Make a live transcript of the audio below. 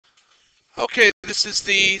Okay, this is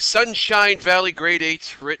the Sunshine Valley Grade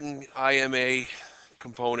 8 written IMA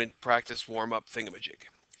component practice warm-up thingamajig.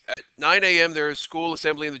 At 9 a.m. there is school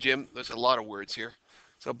assembly in the gym. There's a lot of words here.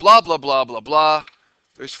 So blah, blah, blah, blah, blah.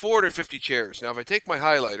 There's 450 chairs. Now if I take my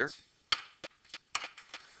highlighter,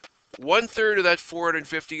 1/3 of that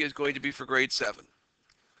 450 is going to be for grade 7.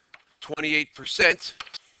 28%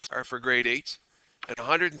 are for grade 8, and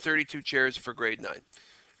 132 chairs are for grade 9.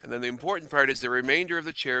 And then the important part is the remainder of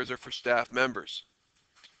the chairs are for staff members.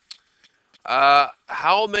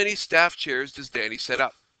 How many staff chairs does Danny set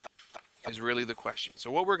up is really the question. So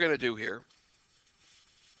what we're going to do here,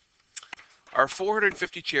 our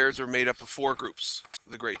 450 chairs are made up of 4 groups.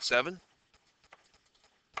 The grade 7,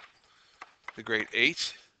 the grade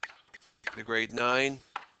 8, the grade 9,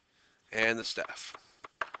 and the staff.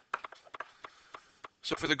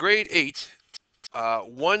 So for the grade 8,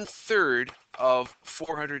 1/3 of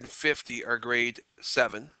 450 are grade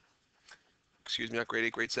 7. Excuse me, not grade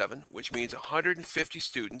 8, grade 7, which means 150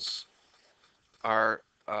 students are,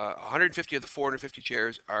 150 of the 450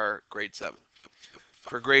 chairs are grade 7.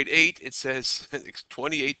 For grade 8, it says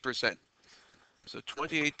 28%. So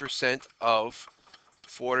 28% of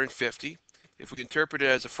 450. If we interpret it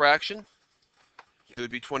as a fraction, it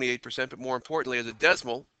would be 28%, but more importantly, as a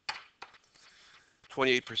decimal,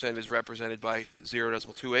 28% is represented by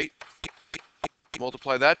 0.28.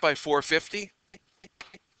 Multiply that by 450.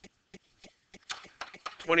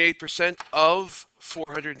 28% of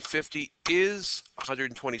 450 is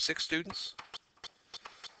 126 students.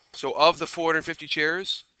 So of the 450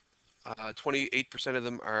 chairs, 28% of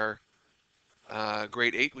them are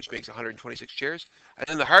grade 8, which makes 126 chairs. And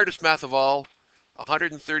then the hardest math of all,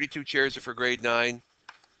 132 chairs are for grade 9.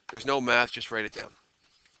 There's no math, just write it down.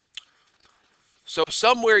 So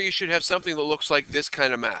somewhere you should have something that looks like this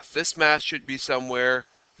kind of math. This math should be somewhere,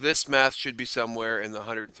 this math should be somewhere in the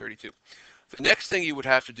 132. The next thing you would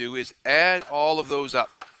have to do is add all of those up.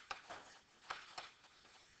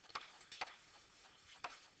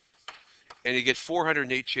 And you get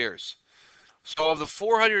 408 chairs. So of the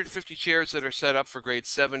 450 chairs that are set up for grades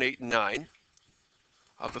 7, 8, and 9,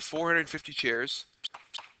 of the 450 chairs,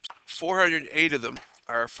 408 of them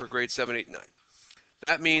are for grades 7, 8, and 9.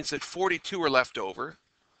 That means that 42 are left over,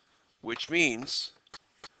 which means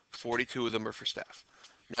 42 of them are for staff.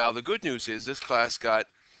 Now the good news is this class got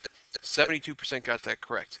 72% got that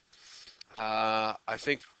correct. I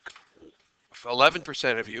think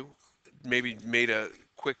 11% of you maybe made a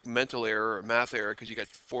quick mental error or math error because you got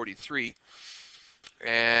 43.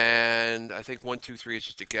 And I think 1, 2, 3 is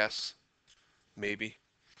just a guess, maybe.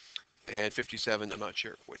 And 57, I'm not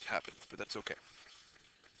sure what happened, but that's okay.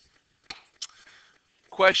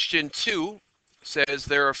 Question 2 says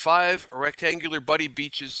there are 5 rectangular buddy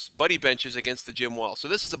benches against the gym wall. So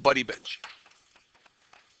this is a buddy bench.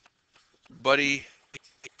 Buddy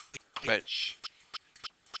bench.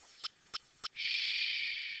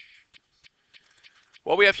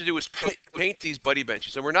 What we have to do is paint these buddy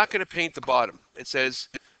benches, and we're not going to paint the bottom. It says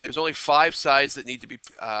there's only 5 sides that need to be,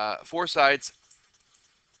 4 sides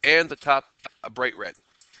and the top a bright red.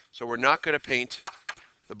 So we're not going to paint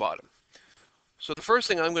the bottom. So the first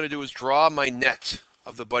thing I'm going to do is draw my net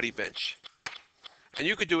of the buddy bench. And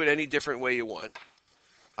you could do it any different way you want.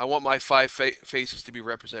 I want my 5 faces to be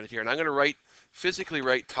represented here. And I'm going to physically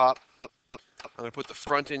write top. I'm going to put the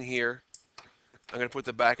front in here. I'm going to put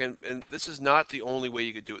the back in. And this is not the only way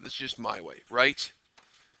you could do it. This is just my way. Right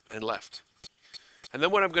and left. And then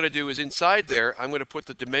what I'm going to do is inside there, I'm going to put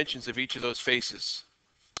the dimensions of each of those faces.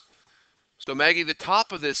 So Maggie, the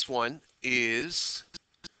top of this one is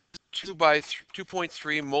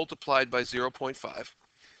 2.3 multiplied by 0.5.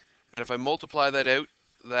 And if I multiply that out,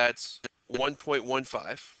 that's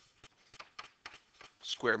 1.15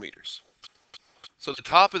 square meters. So the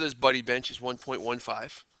top of this buddy bench is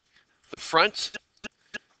 1.15. The front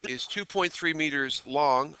is 2.3 meters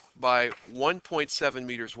long by 1.7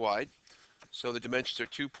 meters wide. So the dimensions are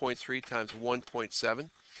 2.3 times 1.7.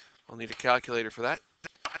 I'll need a calculator for that.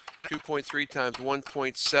 2.3 times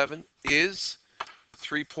 1.7 is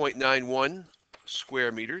 3.91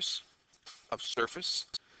 square meters of surface.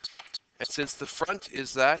 And since the front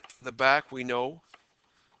is that, the back we know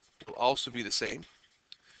will also be the same.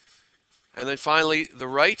 And then finally, the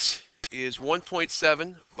right is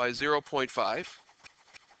 1.7 by 0.5.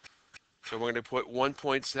 So we're going to put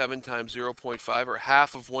 1.7 times 0.5, or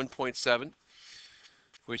half of 1.7,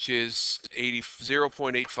 which is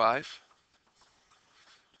 0.85.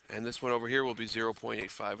 And this one over here will be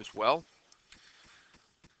 0.85 as well.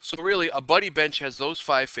 So really, a buddy bench has those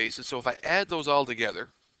 5 faces. So if I add those all together,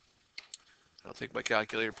 I'll take my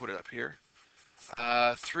calculator and put it up here.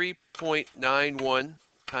 3.91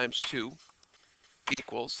 times 2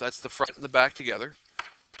 equals, that's the front and the back together,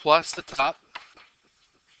 plus the top,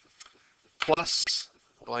 plus,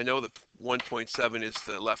 well, I know that 1.7 is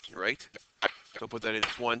the left and right, so I'll put that in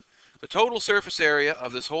as 1. The total surface area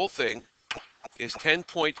of this whole thing is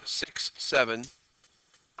 10.67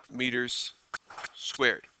 meters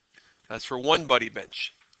squared. That's for one buddy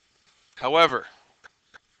bench. However,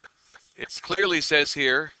 it clearly says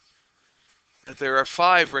here that there are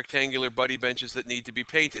 5 rectangular buddy benches that need to be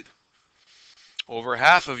painted. Over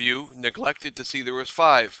half of you neglected to see there was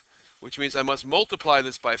 5, which means I must multiply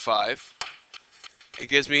this by 5. It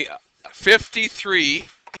gives me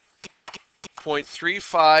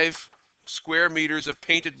 53.35 square meters of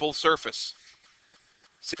paintable surface.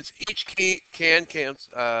 Since each can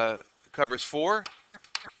covers 4,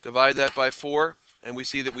 divide that by 4, and we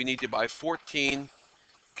see that we need to buy 14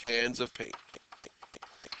 cans of paint.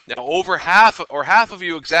 Now, over half of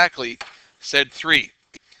you exactly said 3.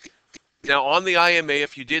 Now, on the IMA,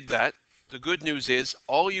 if you did that, the good news is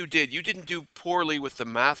all you didn't do poorly with the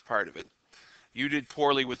math part of it. You did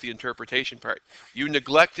poorly with the interpretation part. You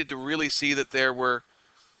neglected to really see that there were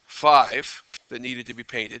 5 that needed to be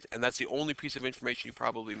painted, and that's the only piece of information you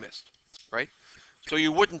probably missed, right? So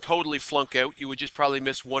you wouldn't totally flunk out. You would just probably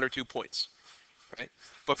miss 1 or 2 points, right?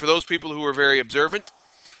 But for those people who were very observant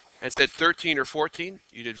and said 13 or 14,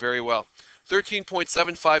 you did very well.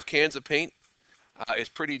 13.75 cans of paint is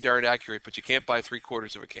pretty darn accurate, but you can't buy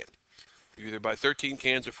 3/4 of a can. You either buy 13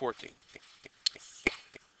 cans or 14.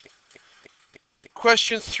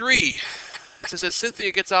 Question 3. It says that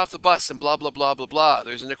Cynthia gets off the bus and blah, blah, blah, blah, blah.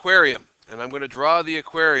 There's an aquarium, and I'm going to draw the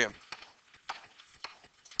aquarium.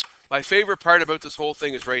 My favorite part about this whole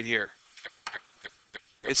thing is right here.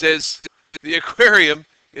 It says the aquarium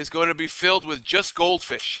is going to be filled with just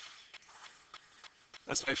goldfish.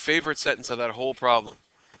 That's my favorite sentence of that whole problem.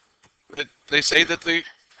 They say that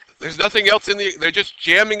there's nothing else in they're just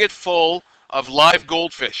jamming it full of live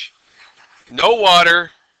goldfish. No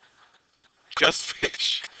water, just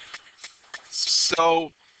fish.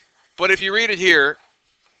 So, but if you read it here,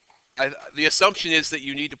 the assumption is that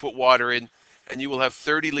you need to put water in, and you will have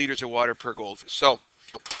 30 liters of water per goldfish. So,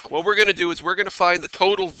 what we're going to do is we're going to find the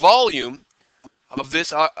total volume of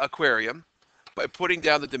this aquarium by putting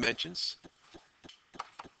down the dimensions.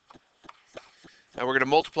 And we're going to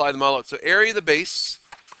multiply them all out. So area of the base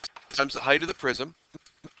times the height of the prism.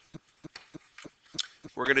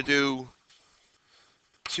 We're going to do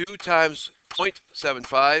 2 times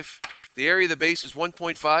 0.75. The area of the base is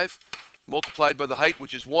 1.5 multiplied by the height,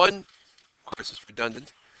 which is 1. Of course, it's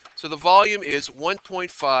redundant. So the volume is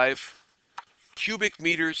 1.5 cubic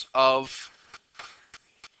meters of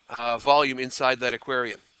volume inside that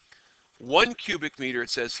aquarium. 1 cubic meter, it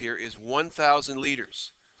says here, is 1,000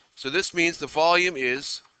 liters. So this means the volume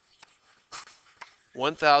is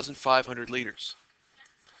 1,500 liters.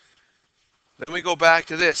 Then we go back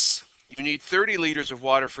to this. You need 30 liters of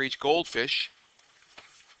water for each goldfish.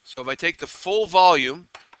 So if I take the full volume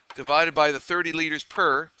divided by the 30 liters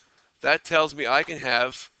per, that tells me I can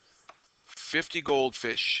have 50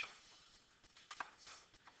 goldfish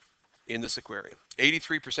in this aquarium.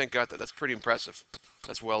 83% got that. That's pretty impressive.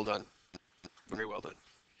 That's well done. Very well done.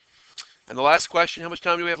 And the last question, how much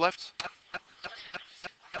time do we have left?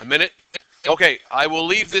 A minute? Okay, I will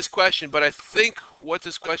leave this question, but I think what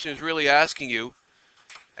this question is really asking you,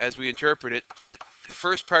 as we interpret it, the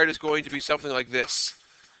first part is going to be something like this.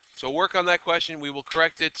 So work on that question. We will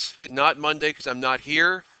correct it, not Monday because I'm not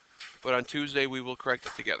here, but on Tuesday we will correct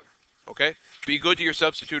it together. Okay? Be good to your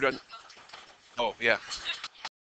substitute on... Oh, yeah.